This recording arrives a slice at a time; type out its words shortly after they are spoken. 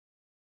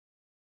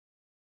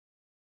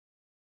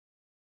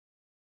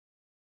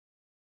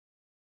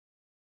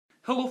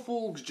Hello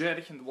folks,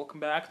 Jerry and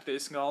welcome back to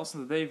Racing House,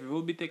 and today we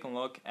will be taking a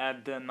look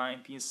at the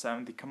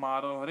 1970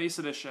 Camaro Race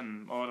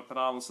Edition, or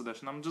Bravos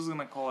Edition. I'm just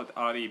gonna call it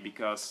RE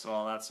because,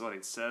 well, that's what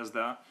it says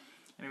there.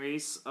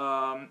 Anyways,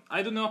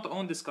 I do not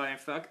own this car. In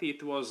fact,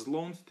 it was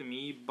loaned to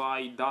me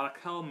by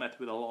Dark Helmet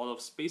with a lot of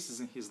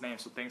spaces in his name,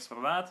 so thanks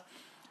for that.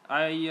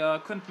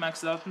 I couldn't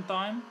max it out in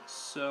time,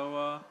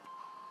 so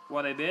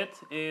what I did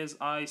is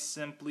I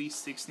simply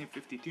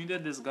 1650 tuned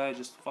it. This guy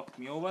just fucked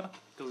me over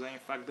because I in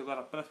fact got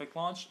a perfect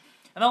launch.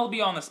 And I'll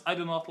be honest, I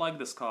do not like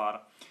this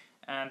car,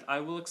 and I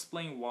will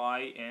explain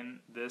why in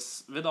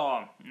this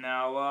video.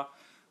 Now,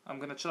 I'm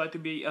gonna try to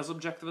be as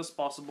objective as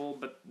possible,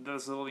 but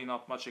there's really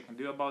not much I can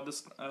do about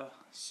this.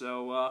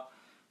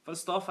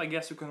 First off, I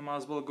guess you can might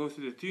as well go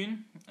through the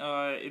tune.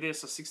 It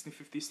is a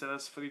 1650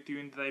 status free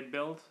tune that I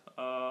built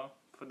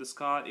for this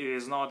car. It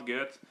is not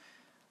good,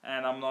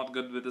 and I'm not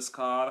good with this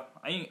car.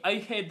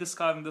 I hate this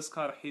car, and this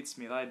car hates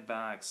me right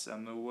back, so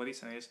no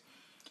worries. Anyways.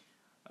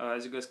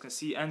 As you guys can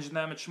see, engine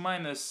damage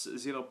minus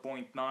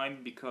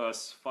 0.9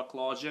 because fuck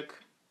logic.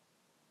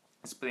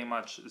 It's pretty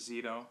much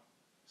 0.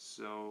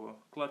 So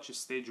clutch is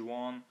stage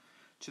 1,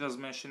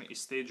 transmission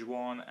is stage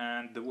 1,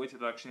 and the weight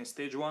reduction is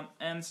stage 1,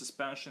 and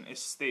suspension is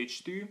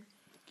stage 2.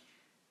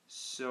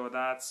 So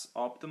that's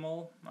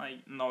optimal.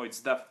 I know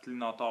it's definitely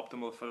not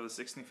optimal for the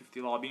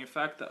 1650 lobby. In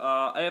fact,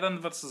 I ran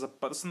versus a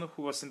person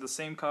who was in the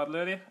same car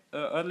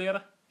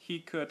earlier. He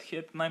could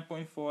hit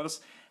 9.4s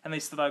and I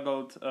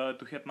struggled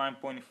to hit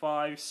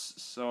 9.5s,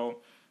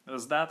 so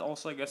there's that.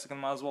 Also, I guess I can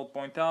might as well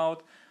point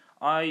out,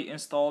 I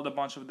installed a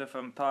bunch of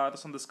different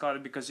tires on this car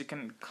because you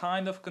can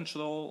kind of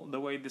control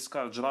the way this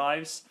car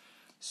drives.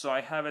 So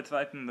I have it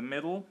right in the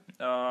middle.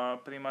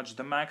 Pretty much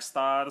the max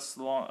tires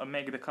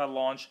make the car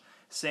launch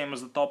same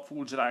as the top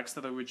full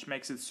dragster, which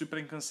makes it super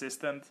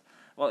inconsistent.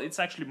 Well, it's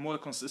actually more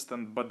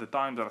consistent, but the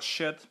times are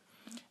shit.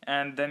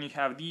 And then you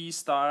have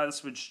these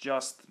tires which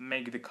just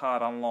make the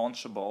car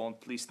unlaunchable,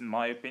 at least in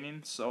my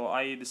opinion. So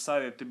I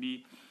decided to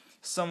be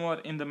somewhere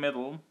in the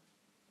middle,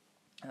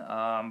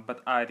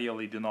 but I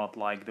really do not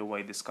like the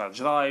way this car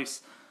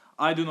drives.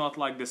 I do not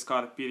like this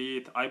car,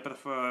 period. I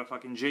prefer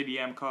fucking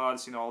JDM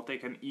cars, you know, I'll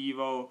take an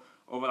Evo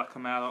over a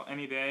Camaro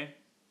any day.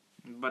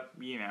 But,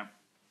 you know,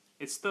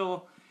 it's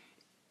still,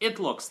 it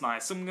looks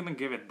nice, I'm gonna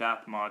give it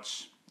that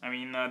much. I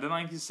mean, the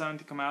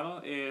 1970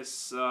 Camaro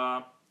is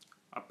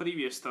a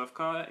previous turf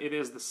car. It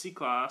is the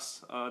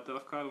C-Class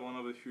turf car, one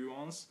of the few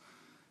ones.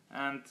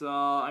 And,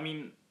 I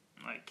mean,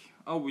 like,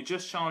 oh, we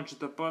just challenged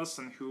the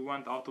person who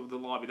went out of the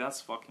lobby.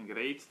 That's fucking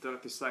great.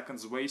 30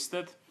 seconds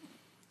wasted.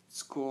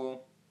 It's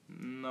cool.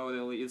 No,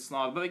 really, it's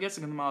not. But I guess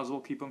I can might as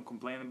well keep on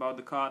complaining about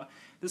the car.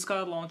 This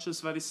car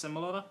launches very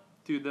similar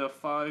to the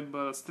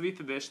Firebird Street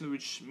Edition,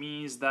 which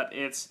means that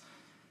it's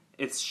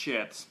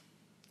shit.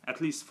 At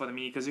least for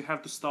me, because you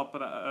have to stop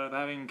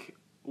revving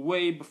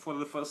way before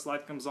the first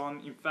light comes on.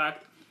 In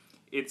fact,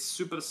 it's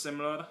super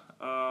similar.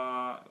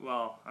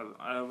 Well,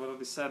 I've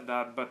already said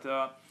that, but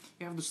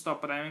you have to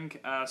stop revving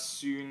as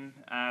soon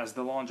as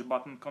the launch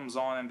button comes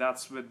on, and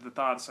that's with the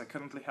tires I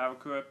currently have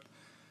equipped.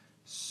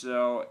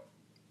 So,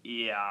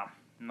 yeah,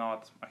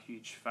 not a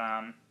huge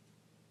fan.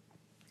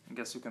 I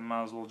guess you can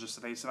might as well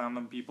just race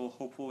random people.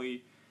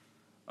 Hopefully,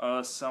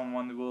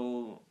 someone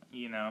will,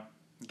 you know,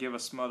 give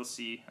us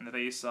mercy and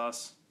race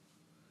us.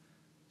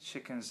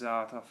 Chickens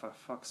out, oh, for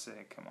fuck's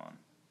sake, come on.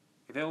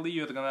 Really,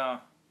 you're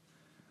gonna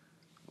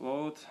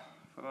load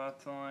for that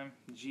time?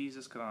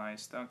 Jesus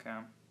Christ,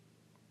 okay.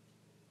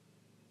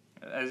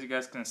 As you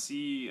guys can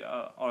see,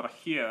 or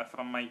hear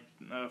from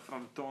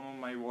from the tone of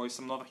my voice,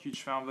 I'm not a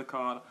huge fan of the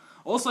car.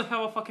 Also, I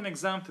have a fucking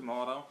exam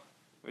tomorrow,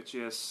 which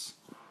is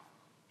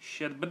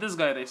shit, but this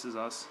guy races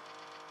us.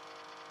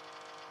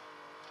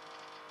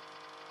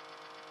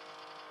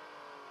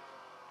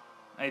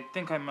 I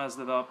think I messed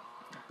it up,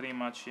 pretty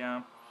much,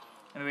 yeah.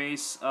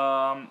 Anyways,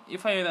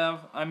 if I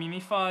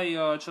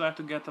try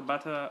to get a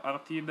better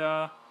RT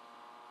there,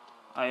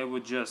 I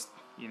would just,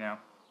 you know,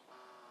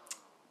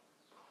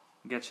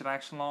 get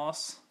traction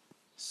loss.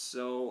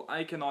 So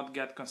I cannot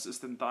get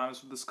consistent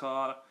times with this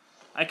car.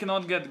 I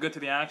cannot get good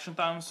reaction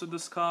times with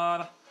this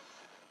car.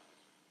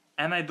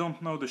 And I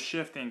don't know the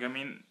shifting. I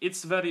mean,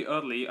 it's very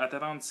early at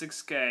around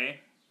 6K.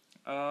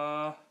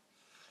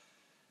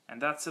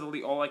 And that's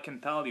really all I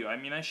can tell you. I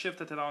mean, I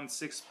shifted around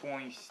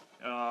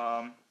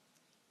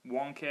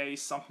 6.1K,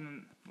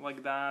 something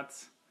like that.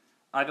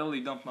 I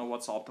really don't know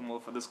what's optimal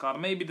for this car.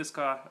 Maybe this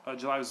car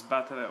drives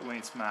better when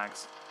it's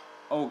max.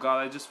 Oh god,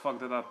 I just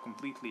fucked it up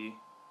completely.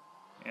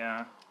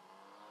 Yeah.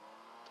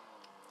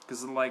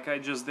 Because, like, I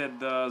just did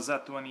the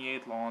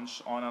Z28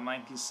 launch on a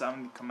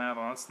 1970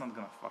 Camaro. That's not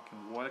gonna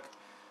fucking work.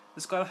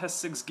 This car has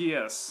 6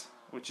 gears,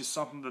 which is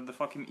something that the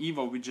fucking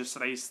Evo we just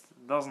raced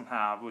doesn't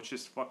have, which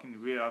is fucking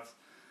weird.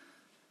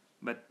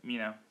 But, you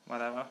know,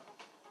 whatever.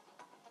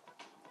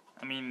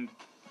 I mean,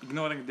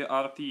 ignoring the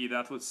RT,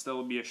 that would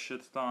still be a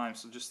shit time,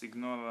 so just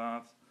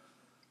ignore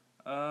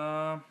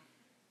that.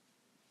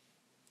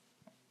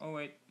 Oh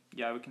wait,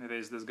 yeah, we can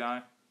raise this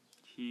guy.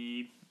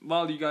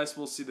 Well, you guys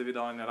will see the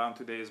video in around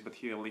 2 days, but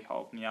he really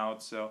helped me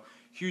out. So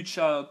huge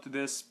shout out to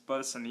this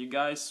person. You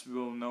guys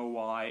will know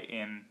why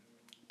in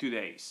 2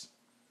 days.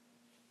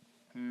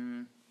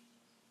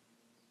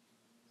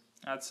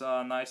 That's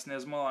a nice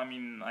Nismo. I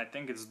mean, I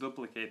think it's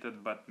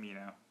duplicated, but you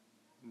know,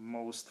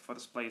 most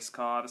first place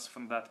cars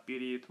from that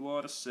period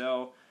were,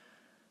 so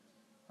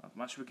not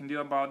much we can do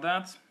about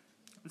that.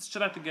 Let's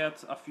try to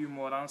get a few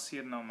more runs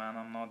here. No man,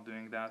 I'm not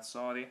doing that,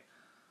 sorry.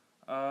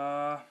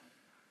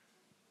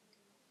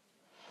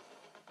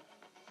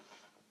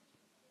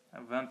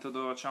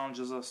 Aventador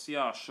challenges us.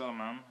 Yeah, sure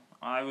man.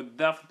 I would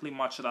definitely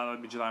much rather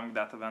be driving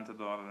that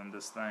Aventador than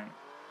this thing.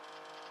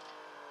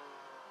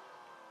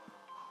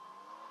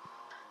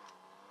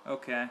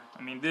 Okay,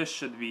 I mean this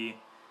should be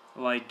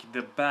like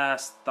the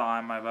best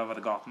time I've ever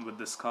gotten with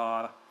this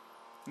car.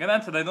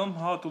 Granted, I don't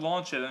know how to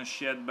launch it and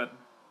shit, but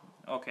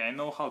okay, I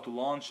know how to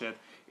launch it.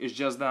 It's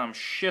just that I'm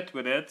shit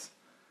with it,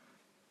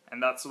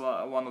 and that's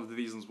one of the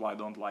reasons why I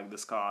don't like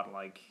this car.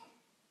 Like,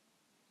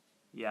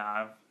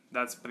 yeah,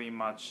 that's pretty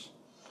much.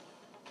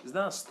 Is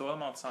that a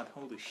storm outside?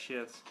 Holy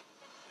shit!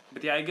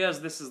 But yeah, I guess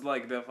this is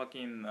like the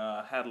fucking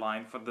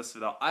headline for this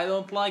video. I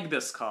don't like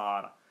this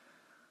car.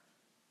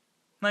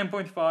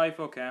 9.5,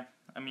 okay.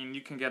 I mean,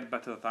 you can get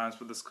better times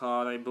with this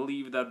car. I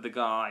believe that the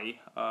guy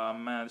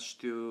managed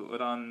to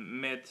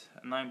run mid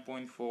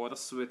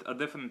 9.4s with a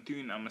different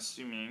tune, I'm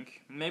assuming.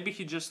 Maybe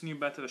he just knew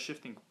better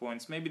shifting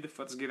points. Maybe the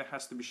first gear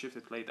has to be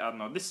shifted late. I don't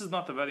know. This is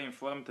not a very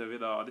informative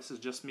video. This is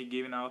just me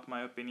giving out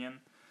my opinion.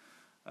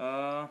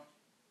 Like,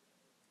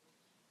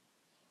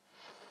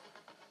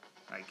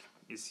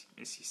 is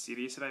he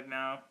serious right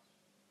now?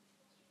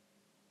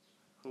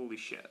 Holy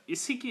shit.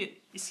 Is he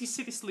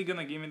seriously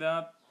gonna give me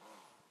that?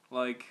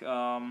 Like,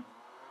 oh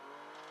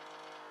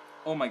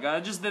my god, I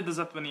just did the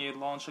Z28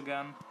 launch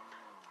again.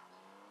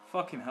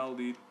 Fucking hell,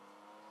 dude.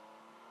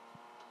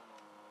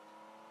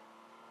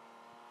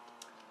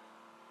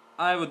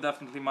 I would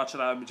definitely much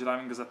rather be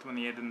driving the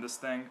Z28 in this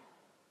thing.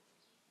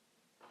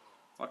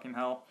 Fucking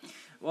hell.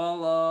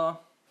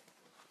 Well,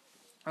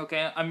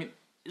 okay, I mean,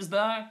 is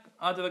that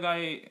other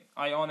guy,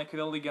 Ionic,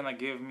 really gonna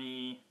give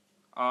me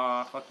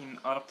fucking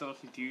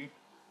R32?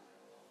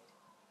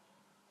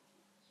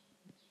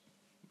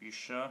 You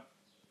sure?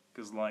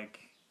 Cause like,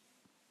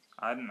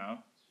 I don't know.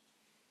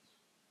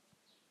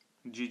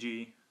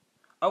 GG.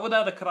 I would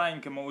add a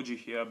crying emoji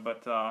here,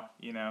 but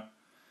you know.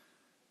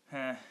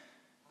 I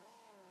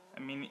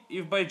mean,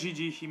 if by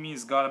GG he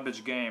means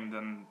garbage game,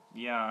 then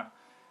yeah.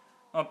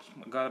 Not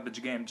a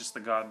garbage game, just a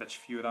garbage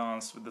few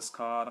rounds with this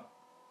car.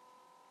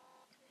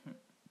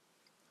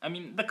 I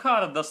mean, the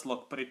car does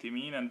look pretty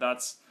mean, and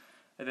that's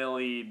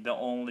really the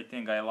only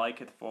thing I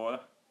like it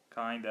for.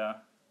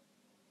 Kinda.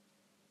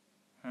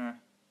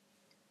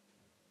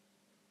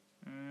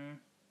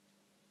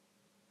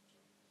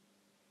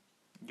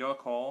 Your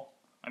call.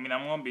 I mean,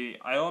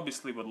 I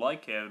obviously would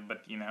like it,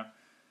 but you know.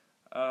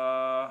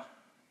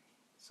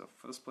 So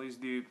first place,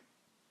 dude.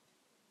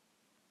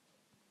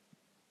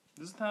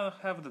 Does it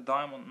have the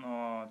diamond?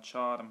 No,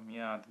 charm.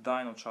 Yeah, the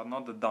dino charm,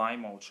 not the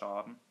Dymo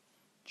charm.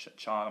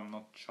 Charm,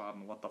 not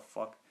charm. What the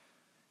fuck?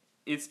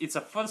 It's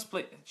a first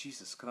place.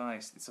 Jesus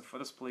Christ! It's a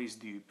first place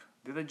dupe.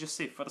 Did I just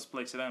say first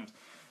place Rams?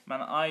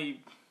 Man,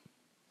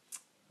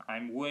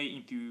 I'm way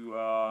into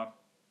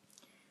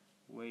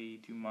way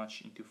too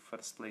much into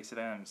first place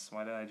Rams.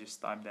 Why did I just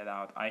type that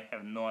out? I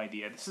have no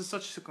idea. This is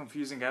such a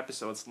confusing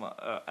episode.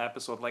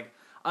 Like,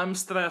 I'm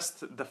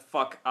stressed the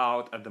fuck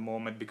out at the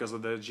moment because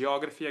of the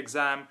geography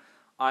exam.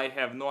 I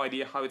have no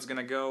idea how it's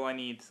gonna go. I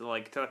need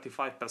like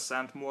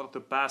 35% more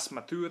to pass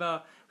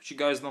Matura, which you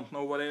guys don't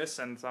know what is,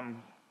 and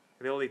I'm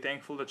really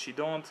thankful that you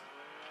don't.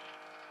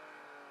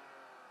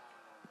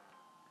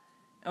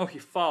 Oh, he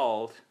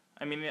fouled.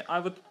 I mean, I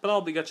would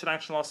probably get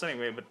traction loss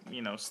anyway, but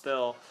you know,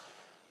 still.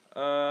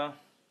 Well,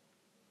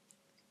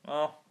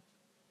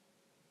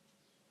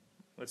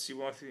 let's see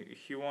what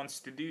he wants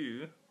to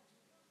do.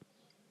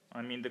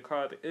 I mean, the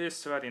card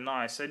is very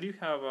nice. I do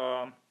have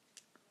a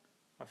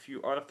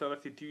few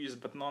R32s,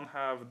 but none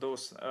have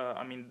those.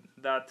 I mean,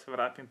 that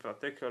wrap in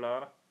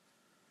particular.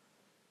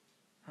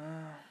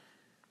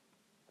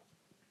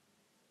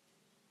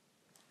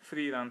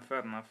 Free run, fair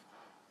enough.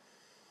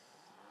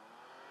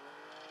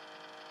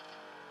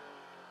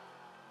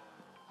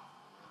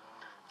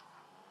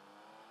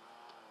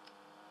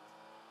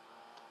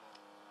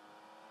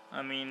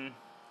 I mean,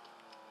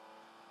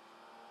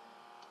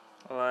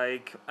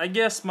 like, I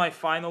guess my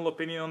final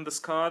opinion on this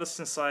card,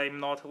 since I'm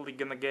not really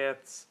gonna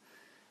get,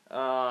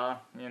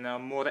 you know,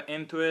 more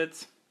into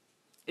it,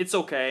 it's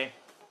okay.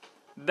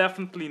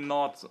 Definitely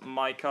not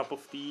my cup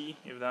of tea,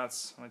 if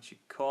that's what you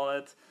call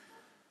it.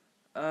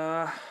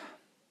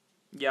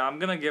 Yeah, I'm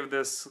gonna give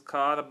this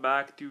card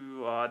back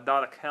to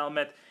Dark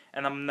Helmet,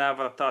 and I'm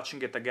never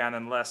touching it again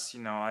unless,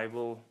 you know, I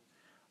will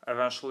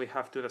eventually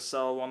have to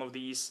resell one of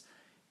these,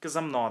 because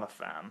I'm not a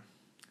fan.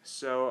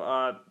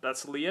 So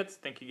that's really it.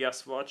 Thank you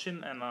guys for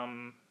watching, and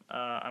I'm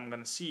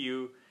gonna see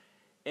you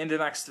in the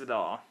next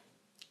video.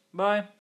 Bye.